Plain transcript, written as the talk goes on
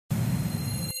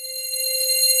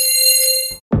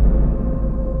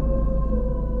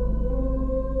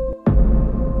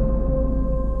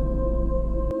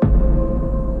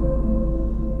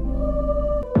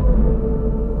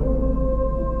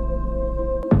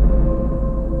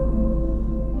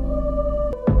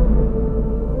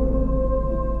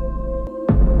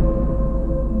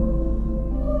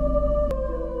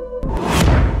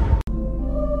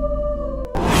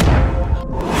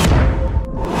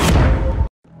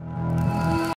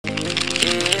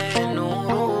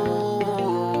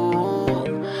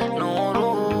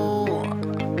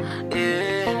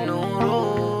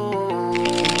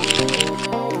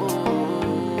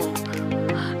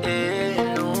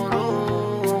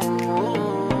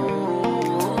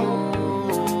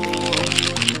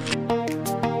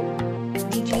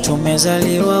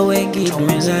Tumezaliwa wengi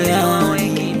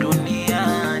duniani.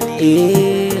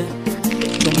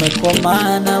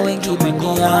 Tumekomana wengi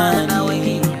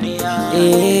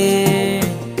duniani.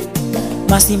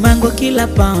 Masimango kila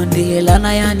paundi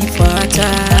lana yanifuata.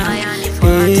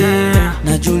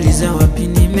 Najiuliza wapi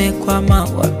nimekwama,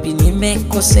 wapi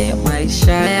nimekosea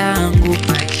maisha yangu.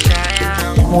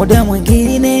 Muda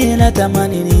mwingine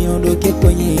natamani niondoke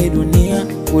kwenye dunia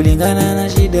kulingana na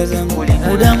shida zangu.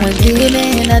 Muda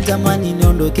mwingine natamani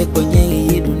niondoke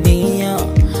kwenye dunia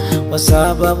kwa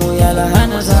sababu ya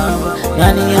lahana zangu.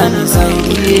 Nani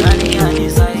anisaidie?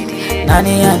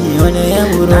 Nani anione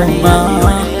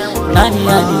huruma? Nani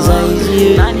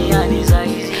anisaidie?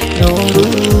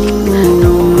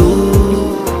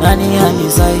 Nuru. Nani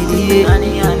anisaidie?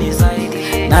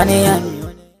 Nani anione?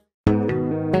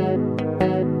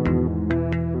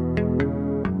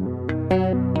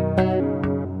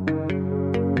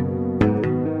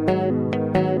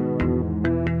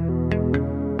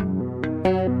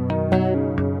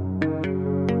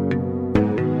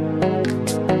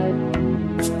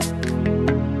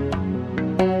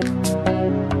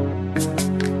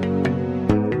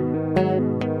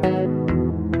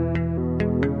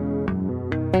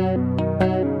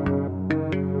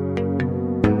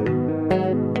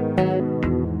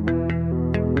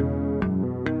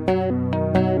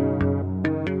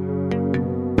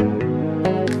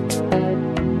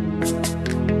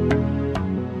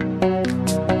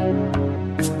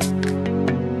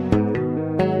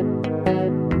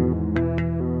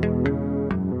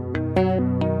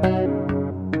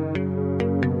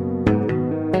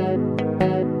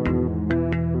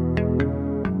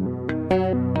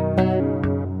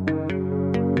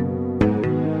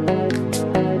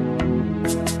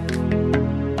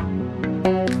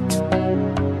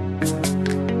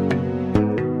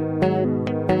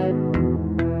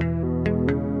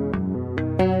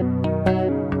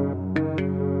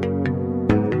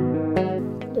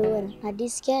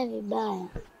 Najisikia vibaya.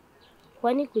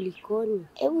 Kwani kulikoni?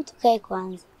 Hebu tukae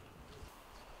kwanza.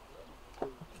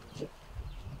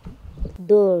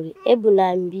 Dori, hebu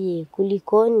naambie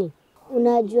kulikoni?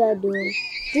 Unajua Dori,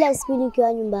 kila siku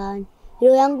nikiwa nyumbani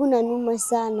roho yangu inanuma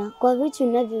sana kwa vitu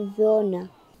ninavyoviona.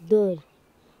 Dori,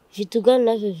 vitu gani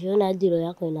unavyoviona hadi roho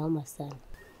yako inauma sana?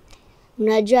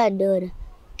 Unajua Dori,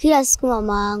 kila siku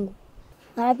mama yangu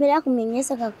anapenda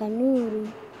kumenyesa kaka Nuru.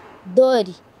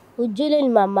 Dori, ujule ni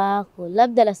mama yako,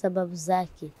 labda la sababu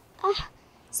zake.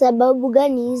 Sababu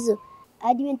gani hizo?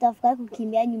 Hadi nitafuka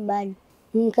kukimbia nyumbani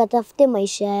nikatafute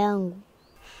maisha yangu.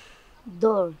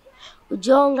 Dori,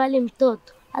 ujua ungali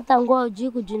mtoto, hata nguo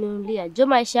hujui kujinunulia. Je,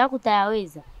 maisha yako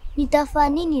utayaweza? Nitafanya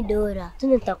nini Dora? Tu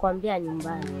nitakwambia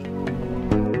nyumbani.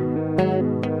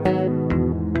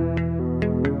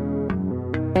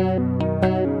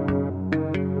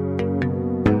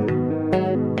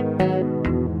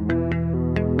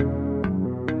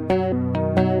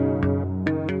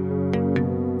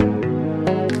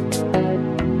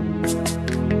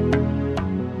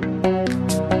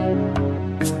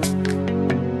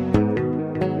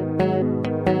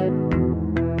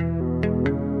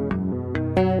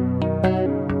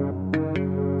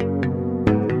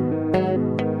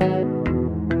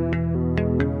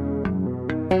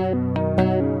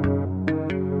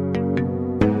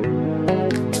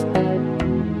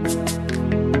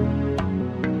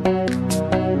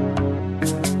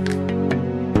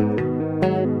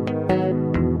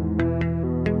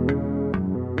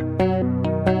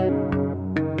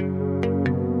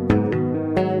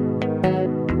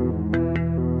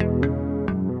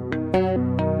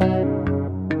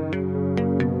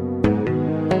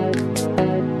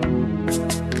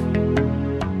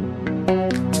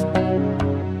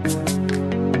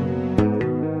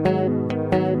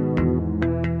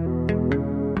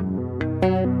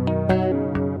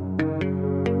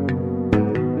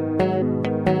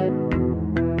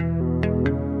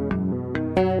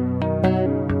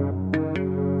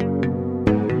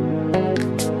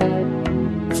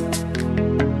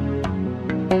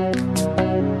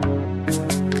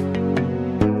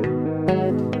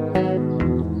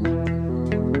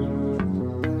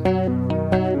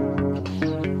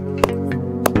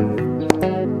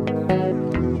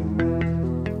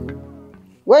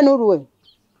 We Nuru we.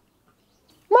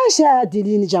 Maisha ya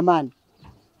dilini jamani.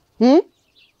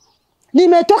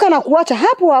 Nimetoka na kuacha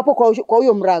hapo hapo kwa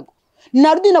huyo mrago.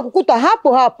 Narudi na kukuta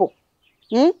hapo hapo.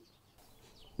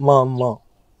 Mama,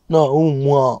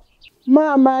 naumwa.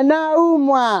 Mama,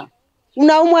 naumwa.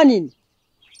 Unaumwa nini?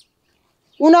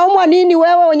 Unaumwa nini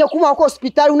wewe wenye kuma huko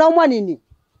hospitali? Unaumwa nini?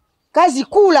 Kazi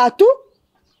kula tu.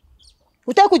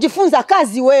 Utaki kujifunza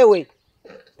kazi wewe.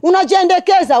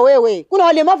 Unajiendekeza wewe. Kuna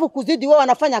walemavu kuzidi wewe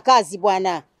wanafanya kazi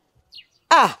bwana.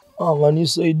 Mama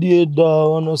nisaidie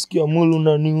dawa, nasikia mwili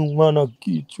unaniuma na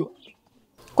kichwa.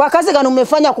 Kwa kazi gani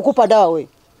umefanya kukupa dawa wewe?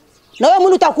 Na wewe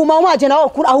mwili utakuumaje na wewe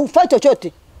hufai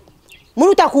chochote?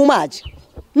 Mwili utakuumaje?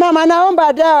 Mama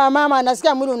naomba dawa mama,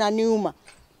 nasikia mwili unaniuma.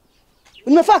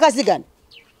 Umefanya kazi gani?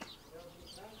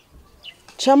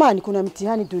 Chamani, kuna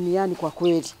mtihani duniani kwa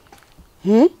kweli.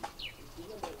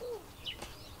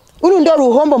 Ulu ndio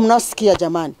ruhombo mnasikia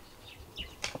jamani.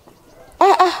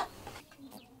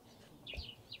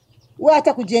 Wewe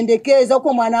hata kujiendekeza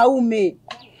uko mwanaume.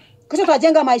 Kisha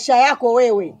utajenga maisha yako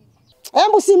wewe.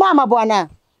 Hebu simama bwana.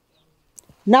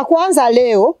 Na kuanza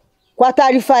leo kwa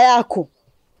taarifa yako.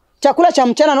 Chakula cha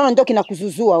mchana naona ndio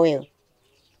kinakuzuzua wewe.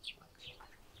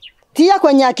 Tia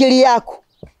kwenye akili yako.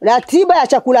 Ratiba ya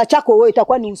chakula chako wewe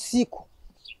itakuwa ni usiku.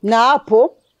 Na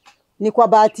hapo ni kwa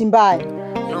bahati mbaya.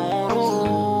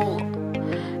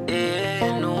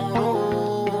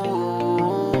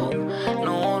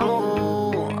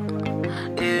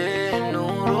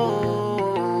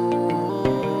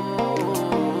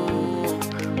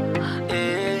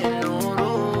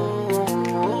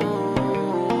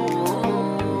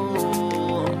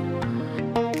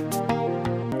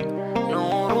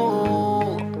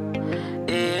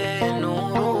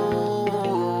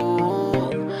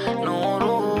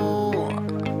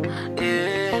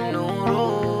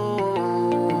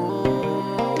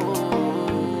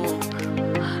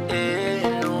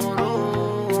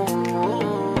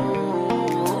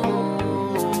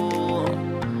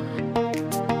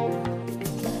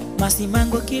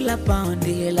 Masimango kila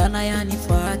paundi lana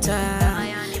yanifuata.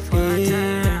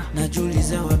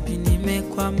 Najiuliza wapi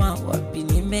nimekwama, wapi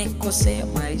nimekosea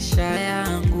maisha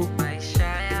yangu.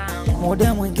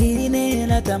 Muda mwingine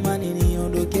natamani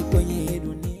niondoke kwenye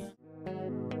dunia.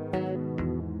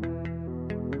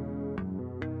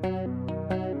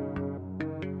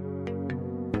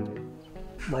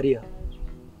 Maria,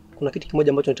 kuna kitu kimoja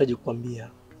ambacho nahitaji kukuambia.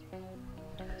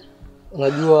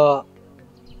 Unajua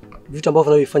vitu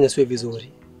ambavyo unavyofanya sio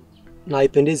vizuri na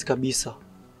haipendezi kabisa.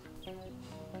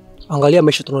 Angalia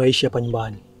maisha tunayoishi hapa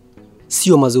nyumbani.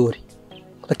 Sio mazuri.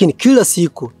 Lakini kila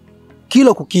siku,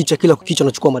 kila kukicha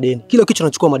unachukua madeni. Kila kukicha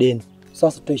unachukua madeni.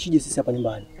 Sasa tutaishije sisi hapa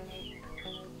nyumbani?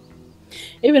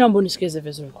 Hivi naomba unisikilize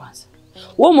vizuri kwanza.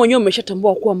 Wewe mwenyewe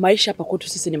umeshatambua kuwa maisha hapa kwetu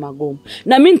sisi ni magumu.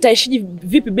 Na mimi nitaishije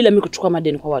vipi bila mimi kuchukua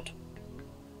madeni kwa watu?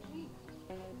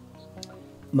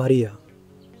 Maria,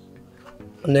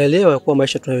 naelewa kuwa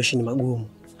maisha tunayoishi ni magumu.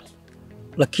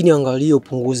 Lakini angalia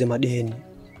upunguze madeni.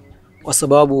 Kwa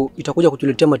sababu itakuja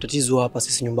kutuletea matatizo hapa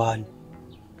sisi nyumbani.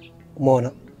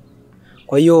 Umeona?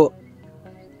 Kwa hiyo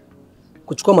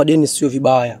kuchukua madeni sio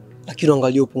vibaya, lakini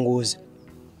angalia upunguze.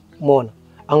 Umeona?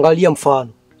 Angalia mfano.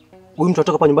 Huyu mtu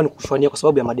anatoka hapa nyumbani kukushwania kwa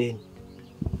sababu ya madeni.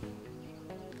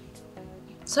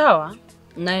 Sawa,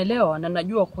 naelewa na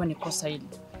najua kuwa ni kosa hili.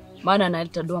 Maana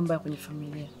analeta doa mbaya kwenye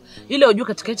familia. Ile unajua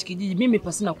katika hichi kijiji mimi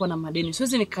pasina kuwa na madeni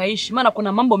siwezi nikaishi, maana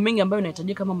kuna mambo mengi ambayo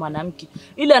nahitajika kama mwanamke.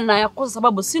 Ila nayakosa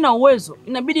sababu sina uwezo,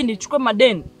 inabidi nichukue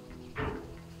madeni.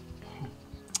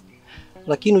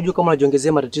 Lakini unajua kama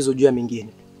unajiongezea matatizo juu ya mengine.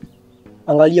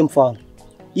 Angalia mfano.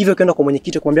 Hivyo ukienda kwa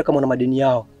mwenyekiti kumwambia kama una madeni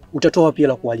yao, utatoa wapi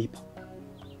la kuwalipa?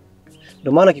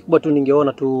 Ndio maana kikubwa tu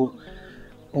ningeona tu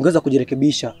ongeza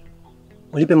kujirekebisha.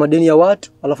 Ulipe madeni ya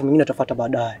watu, alafu mengine atafuata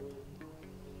baadaye.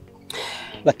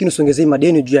 Lakini usiongezee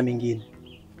madeni juu ya mengine.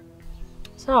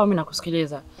 Sawa, mimi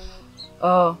nakusikiliza.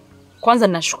 Kwanza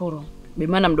ninashukuru.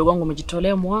 Bimana mdogo wangu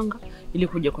umejitolea mwanga ili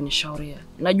kuja kunishauria.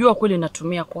 Najua kweli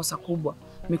natumia kosa kubwa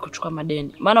mimi kuchukua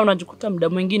madeni. Maana unajikuta muda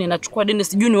mwingine nachukua deni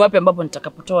sijui ni wapi ambapo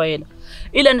nitakapotoa hela.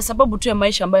 Ila ni sababu tu ya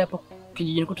maisha ambayo hapa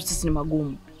kijijini kwetu sisi ni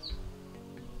magumu.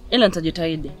 Ila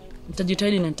nitajitahidi.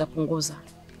 Nitajitahidi na nitapunguza.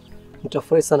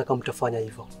 Nitafurahi sana kama mtafanya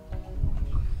hivyo.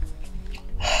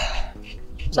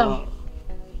 Sawa.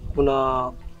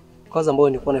 Kuna kazi ambayo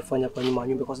nilikuwa naifanya hapa nyuma ya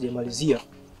nyumba kwa sijamalizia.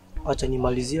 Acha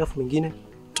nimalizie afu mengine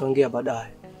tutaongea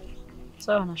baadaye.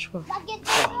 Sawa, nashukuru.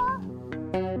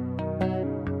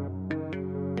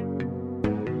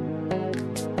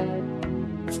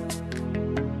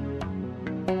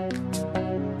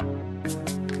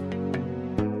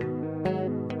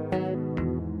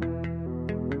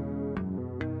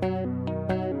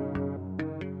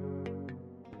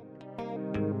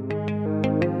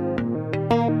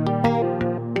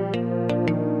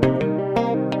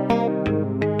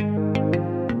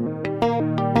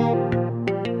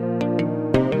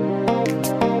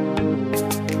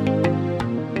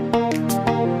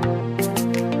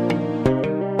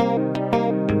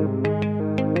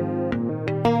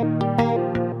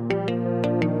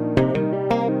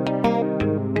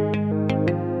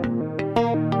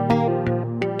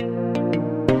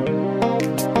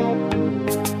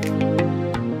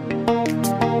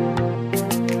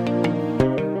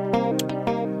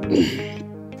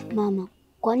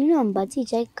 hampatii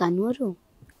chai Nuru?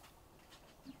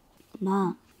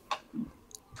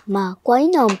 Kwa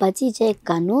nini hampatii chai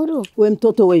Nuru? We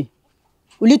mtoto we,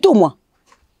 ulitumwa?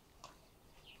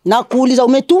 Na kuuliza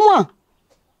umetumwa?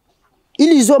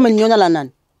 Ili ziwa umelinyonya la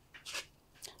nani?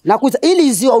 Na kuuliza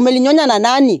ili ziwa umelinyonya na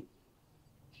nani?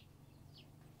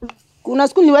 Kuna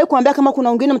siku niliwahi kuambia kama kuna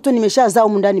wengine mtu nimeshazaa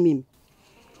humu ndani mimi.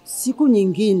 Siku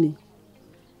nyingine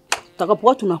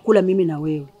tutakapokuwa tunakula mimi na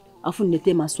wewe, afu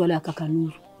niletee maswala ya kaka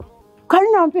Nuru.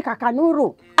 Kani nampi kaka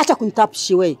Nuru? Acha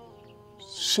kunitapishi wewe.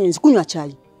 Shenzi, kunywa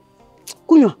chai.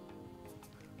 Kunywa.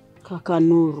 Kaka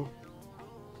Nuru.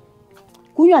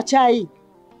 Kunywa chai.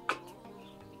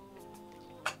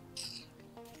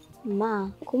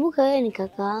 Kumbuka wewe ni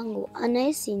kaka yangu,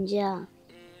 anahisi njaa.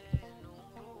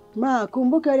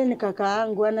 Kumbuka wewe ni kaka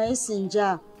yangu, anahisi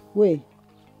njaa. We,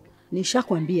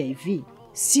 nishakwambia hivi,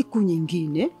 siku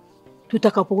nyingine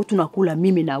tutakapokuwa tunakula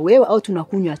mimi na wewe au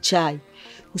tunakunywa chai,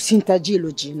 usinitaje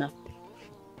hilo jina.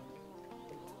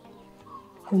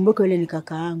 Kumbuka wewe ni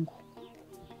kaka yangu.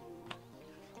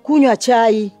 Kunywa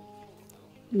chai.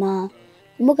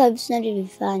 Kumbuka vitu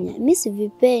ninavyofanya, mimi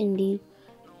sivipendi.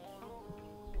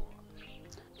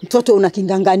 Mtoto una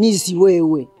kinganganizi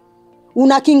wewe.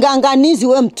 Una kinganganizi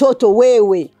wewe mtoto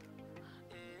wewe.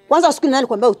 Kwanza siku nani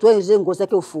alikwambia utoe zile nguo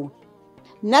zake ufue?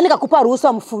 Nani kakupa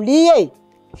ruhusa mfulie?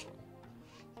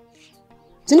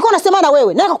 Si niko nasema na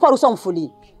wewe, nani kakupa ruhusa mfulie?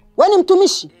 Wewe ni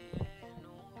mtumishi?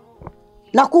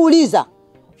 Nakuuliza.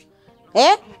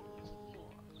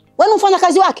 Wewe unafanya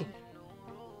kazi wake?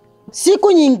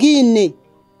 Siku nyingine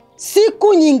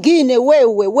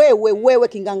wewe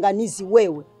kinganganizi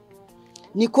wewe.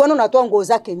 Nikuona unatoa nguo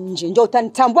zake nje, njoo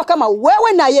utanitambua kama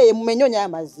wewe na yeye mmenyonya ya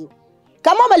maziwa.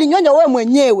 Kama umelinyonya wewe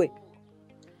mwenyewe,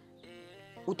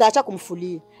 utaacha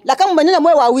kumfulia. La kama umenyonya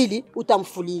mwe wawili,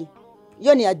 utamfulia.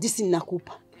 Hiyo ni hadithi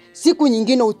ninakupa. Siku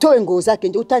nyingine utoe nguo zake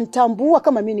nje, utanitambua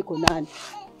kama mimi niko nani.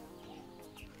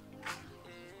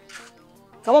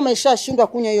 Kama umeshashindwa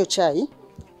kunywa hiyo chai,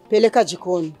 peleka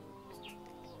jikoni.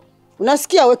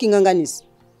 Unasikia wewe kinganganizi?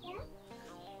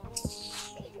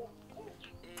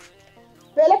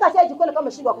 Peleka chai jikoni kama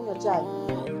umeshindwa kunywa chai.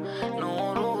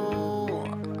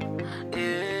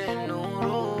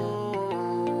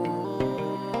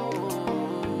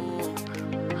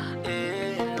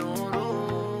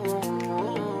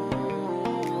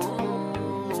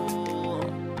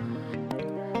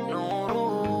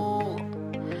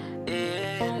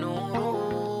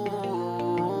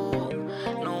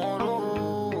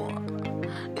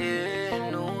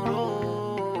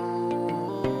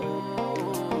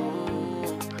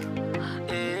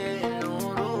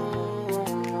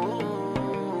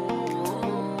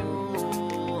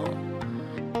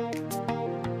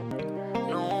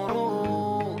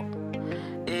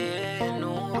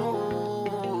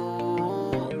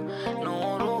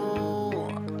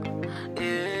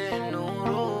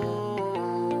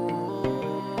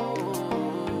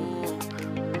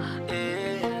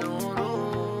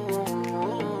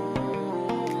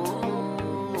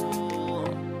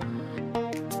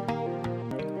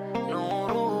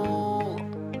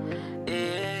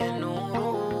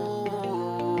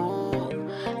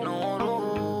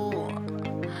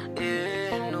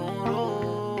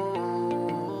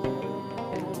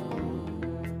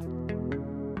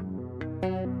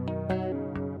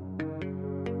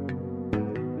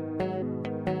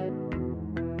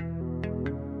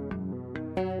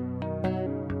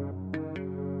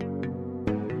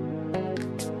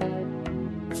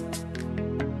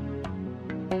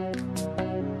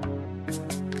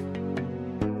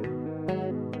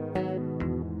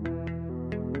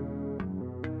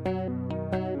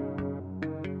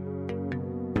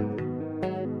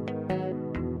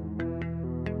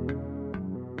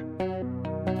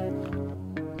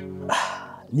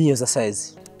 Niyo za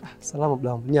size. Salama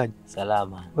blangu, nyaji.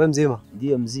 Salama. Wewe mzima?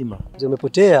 Ndio mzima. Mzee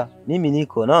umepotea? Mimi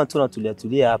niko na watu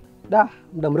tunatulia hapa.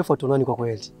 Muda mrefu hatunani kwa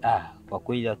kweli. Kwa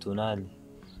kweli hatunani.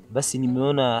 Basi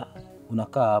nimeona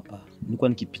unakaa hapa. Nilikuwa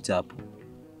nikipita hapo.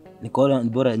 Nikaona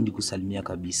bora nikusalimia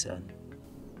kabisa.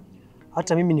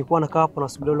 Hata mimi nilikuwa nakaa hapo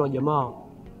nasubiria wale jamaa.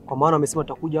 Kwa maana wamesema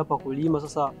atakuja hapa kulima,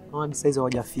 sasa naona saizi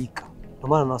hawajafika. Ndio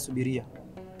maana nawasubiria.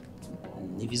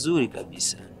 Ni vizuri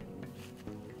kabisa.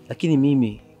 Lakini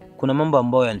mimi kuna mambo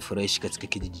ambayo yanifurahishi katika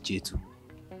kijiji chetu.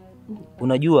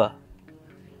 Unajua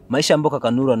maisha ambayo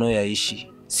kaka Nuru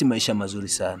anayoyaishi si maisha mazuri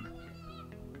sana.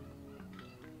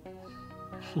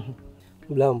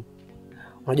 Blam,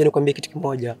 unajua nikwambie kitu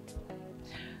kimoja.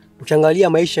 Ukiangalia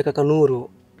maisha ya kaka Nuru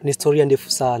ni historia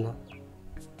ndefu sana.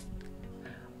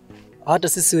 Hata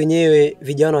sisi wenyewe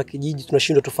vijana wa kijiji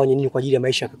tunashindwa tufanye nini kwa ajili ya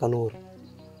maisha ya kaka Nuru.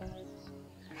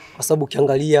 Kwa sababu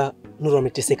ukiangalia Nuru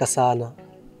ameteseka sana.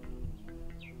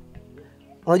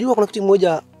 Unajua kuna kitu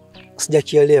kimoja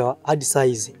sijakielewa hadi saa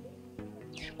hizi.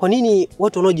 Kwa nini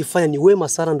watu wanaojifanya ni wema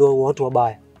sana ndio watu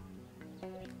wabaya?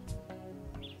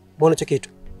 Mbona hicho kitu?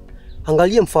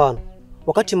 Angalia mfano,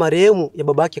 wakati marehemu ya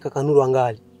babake kaka Nuru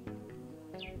angali.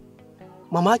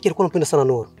 Mama yake alikuwa anampenda sana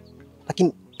Nuru.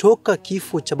 Lakini toka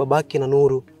kifo cha babake na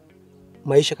Nuru,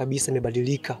 maisha kabisa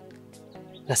yamebadilika.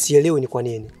 Na sielewi ni kwa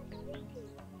nini.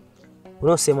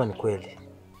 Unaosema ni kweli.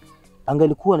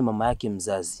 Angelikuwa ni mama yake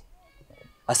mzazi,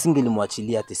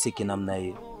 asingelimwachilia ateseke namna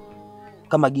hiyo.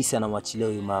 Kama gisi anamwachilia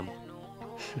huyu mama.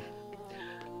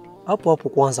 Hapo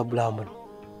kwanza Blamba.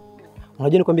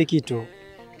 Unajua nikwambie kitu.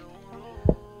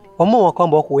 Mama wa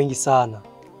Wakambo wako wengi sana.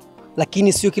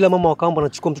 Lakini sio kila mama wa Wakambo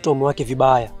anachukua mtoto wa mume wake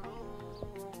vibaya.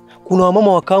 Kuna wamama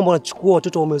wa Wakambo wanachukua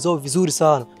watoto wa mume zao vizuri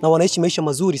sana na wanaishi maisha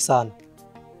mazuri sana.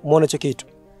 Umeona hicho kitu?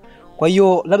 Kwa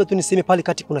hiyo labda tu niseme pale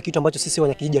kati kuna kitu ambacho sisi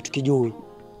Wanakijiji hatukijui.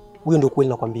 Huyo ndio kweli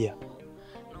nakwambia.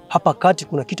 Hapa kati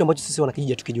kuna kitu ambacho sisi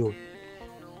Wanakijiji hatukijui.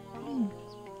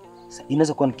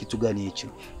 Inaweza kuwa ni kitu gani hicho?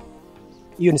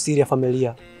 Hiyo ni siri ya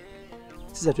familia.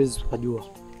 Sisi hatuwezi kujua.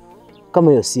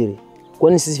 Kama hiyo siri,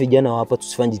 kwani sisi vijana hapa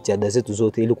tusifanye jitihada zetu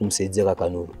zote ili kumsaidia kaka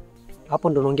Nuru? Hapo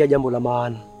ndo naongea jambo la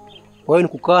maana. Kwa hiyo ni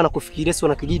kukaa na kufikiria sisi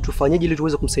Wanakijiji tufanyeje ili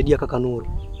tuweze kumsaidia kaka Nuru,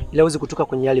 ili aweze kutoka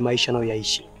kwenye yale maisha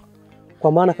anayoyaishi.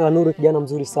 Kwa maana kaka Nuru kijana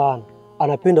mzuri sana,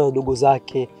 anapenda wadogo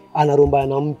zake, anarumba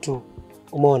na mtu.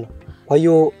 Umeona? Kwa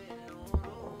hiyo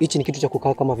hichi ni kitu cha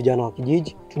kukaa kama vijana wa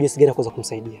kijiji, tujue sigara kuweza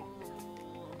kumsaidia.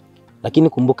 Lakini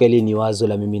kumbuka ile ni wazo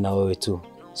la mimi na wewe tu.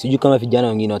 Sijui kama vijana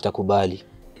wengine watakubali.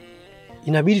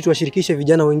 Inabidi tuwashirikishe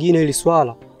vijana wengine ili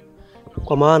swala,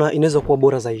 kwa maana inaweza kuwa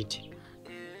bora zaidi.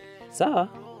 Sawa.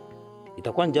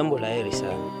 Itakuwa ni jambo la heri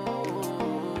sana.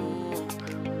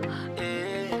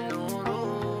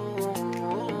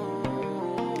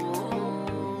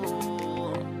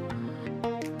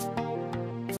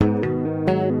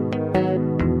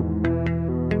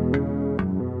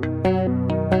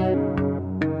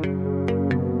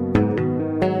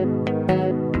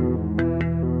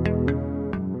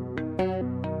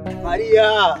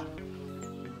 Maria.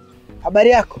 Habari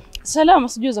yako? Salama,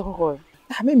 sijui za kwako wewe.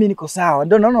 Mimi niko sawa.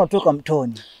 Ndio naona unatoka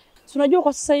mtoni. Si unajua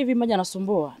kwa sasa hivi maji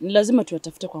yanasumbua. Ni lazima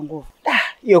tuyatafute kwa nguvu.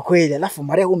 Hiyo kweli. Alafu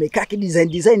Maria umekaa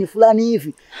design fulani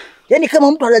hivi. Yaani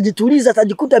kama mtu hajajituliza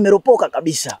atajikuta ameropoka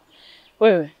kabisa.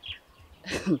 Wewe.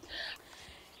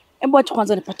 Hebu acha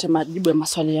kwanza nipate majibu ya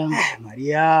maswali yangu.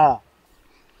 Maria.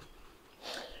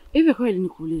 Hivi kweli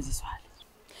nikuulize swali.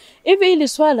 Hivi ile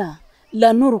swala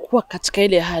la Nuru kuwa katika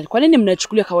ile hali, kwa nini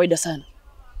mnachukulia kawaida sana?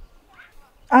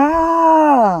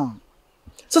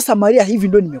 Sasa Maria, hivi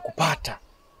ndio nimekupata.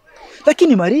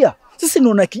 Lakini Maria, sisi ni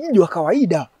Wanakijiji wa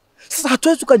kawaida. Sasa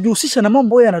hatuwezi kujihusisha na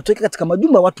mambo yanayotokea katika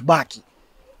majumba ya watu baki.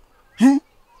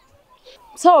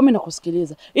 Sawa, mimi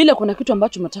nakusikiliza. Ila kuna kitu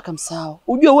ambacho nataka msahau.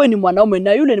 Ujue wewe ni mwanaume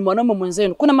na yule ni mwanaume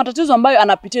mwenzenu. Kuna matatizo ambayo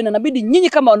anapitia na inabidi nyinyi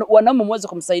kama wanaume muweze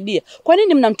kumsaidia. Kwa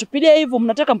nini mnamtupilia hivyo?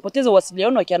 Mnataka mpoteze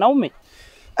uwasiliano wa kianaume?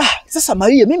 Sasa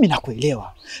Maria, mimi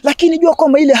nakuelewa. Lakini jua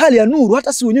kwamba ile hali ya Nuru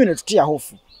hata si wenyewe inatutia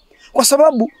hofu. Kwa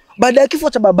sababu baada ya kifo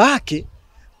cha babake,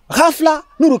 ghafla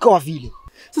Nuru kawa vile.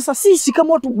 Sasa sisi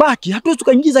kama watu baki hatuwezi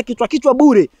kuingiza kichwa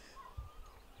bure.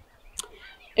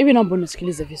 Hivi naomba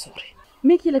unisikilize vizuri.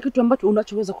 Mimi kila kitu ambacho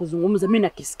unachoweza kuzungumza mimi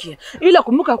nakisikia. Ila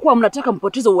kumbuka kuwa mnataka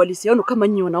mpoteze uhalisiano kama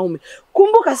nyinyi wanaume.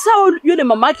 Kumbuka sawa yule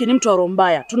mama yake ni mtu wa roho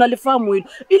mbaya. Tunalifahamu hilo.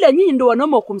 Ila nyinyi ndio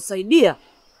wanaume wa kumsaidia.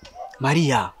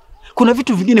 Maria, kuna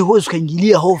vitu vingine huwezi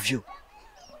kuingilia hovyo.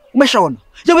 Umeshaona?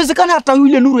 Yawezekana hata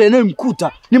yule Nuru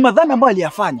anayemkuta ni madhambi ambayo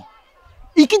aliyafanya.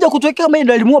 Ikija kutokea kama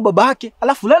ndio alimuua babake,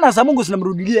 alafu laana za Mungu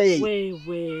zinamrudilia yeye.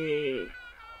 Wewe.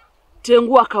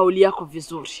 Tengua kauli yako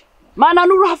vizuri. Maana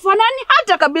Nuru hafanani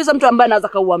hata kabisa mtu ambaye anaweza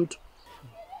kaua mtu.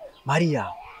 Maria,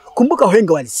 kumbuka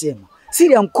wahenga walisema,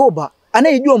 siri ya mkoba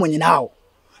anayejua mwenye nao.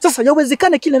 Sasa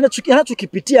yawezekana kile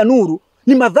anachokipitia Nuru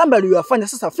ni madhambi aliyofanya.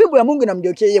 Sasa fimbo ya Mungu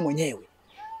inamgeukia yeye mwenyewe.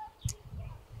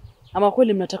 Ama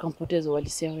kweli mnataka mpoteze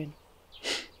uhalisia wenu?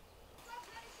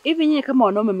 Hivi nyinyi kama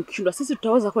wanaume mkishindwa sisi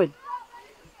tutaweza kweli?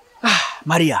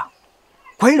 Maria,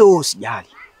 kwa hilo wewe usijali.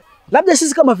 Labda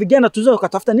sisi kama vijana tunaweza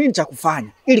kutafuta nini cha kufanya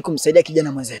ili kumsaidia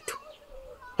kijana mwenzetu.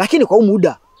 Lakini kwa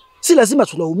muda si lazima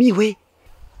tulaumiwe.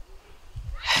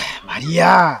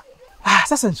 Maria,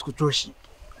 sasa nisikutoshi.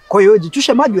 Kwa hiyo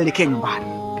jitushe maji uelekee nyumbani.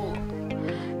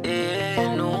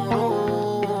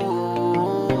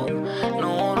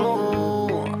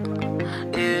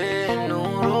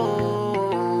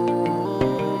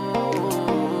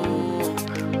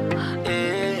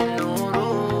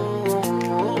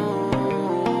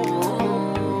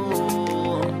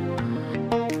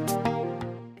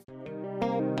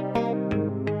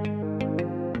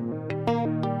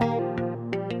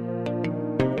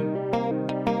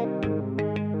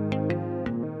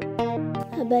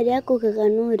 Habari yako kaka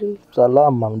Nuru?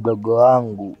 Salama mdogo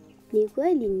wangu. Ni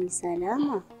kweli ni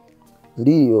salama?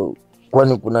 Ndiyo,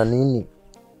 kwani kuna nini?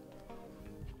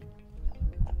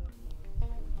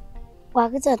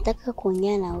 Wakati nataka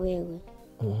kuongea na wewe.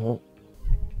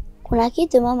 Kuna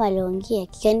kitu mama aliongea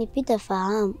kikanipita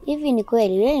fahamu. Hivi ni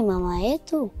kweli wewe ni mama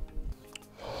yetu?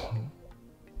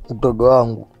 Mdogo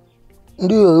wangu,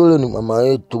 ndiyo yule ni mama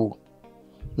yetu,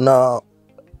 na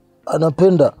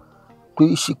anapenda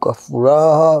tuishi kwa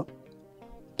furaha,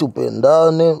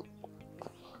 tupendane,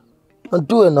 na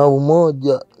tuwe na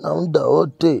umoja, na muda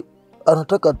wote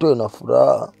anataka tuwe na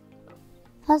furaha.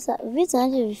 Sasa vitu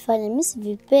anavyovifanya mimi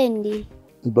sivipendi.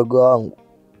 Mdogo wangu,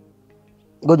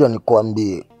 ngoja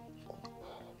nikwambie,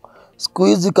 siku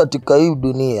hizi katika hii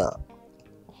dunia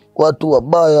watu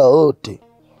wabaya wote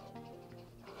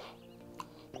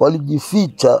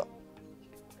walijificha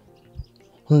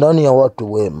ndani ya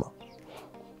watu wema,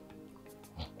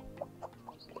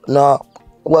 na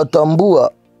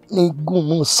watambua ni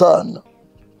gumu sana.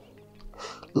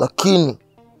 Lakini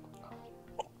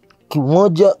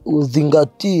kimoja,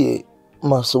 uzingatie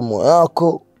masomo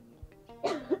yako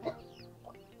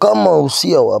kama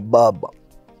usia wa baba.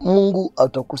 Mungu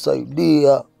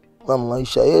atakusaidia na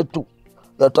maisha yetu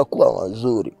yatakuwa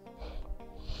mazuri,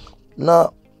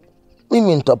 na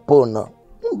mimi nitapona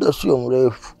muda sio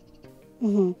mrefu.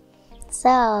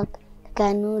 Sawa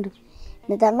kaka Nuru.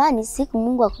 Natamani siku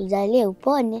Mungu akujalie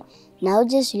upone na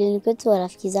uje shuleni kwetu wa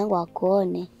rafiki zangu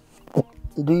wakuone.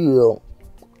 Ndiyo.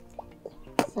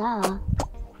 Sawa.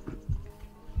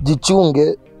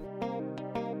 Jichunge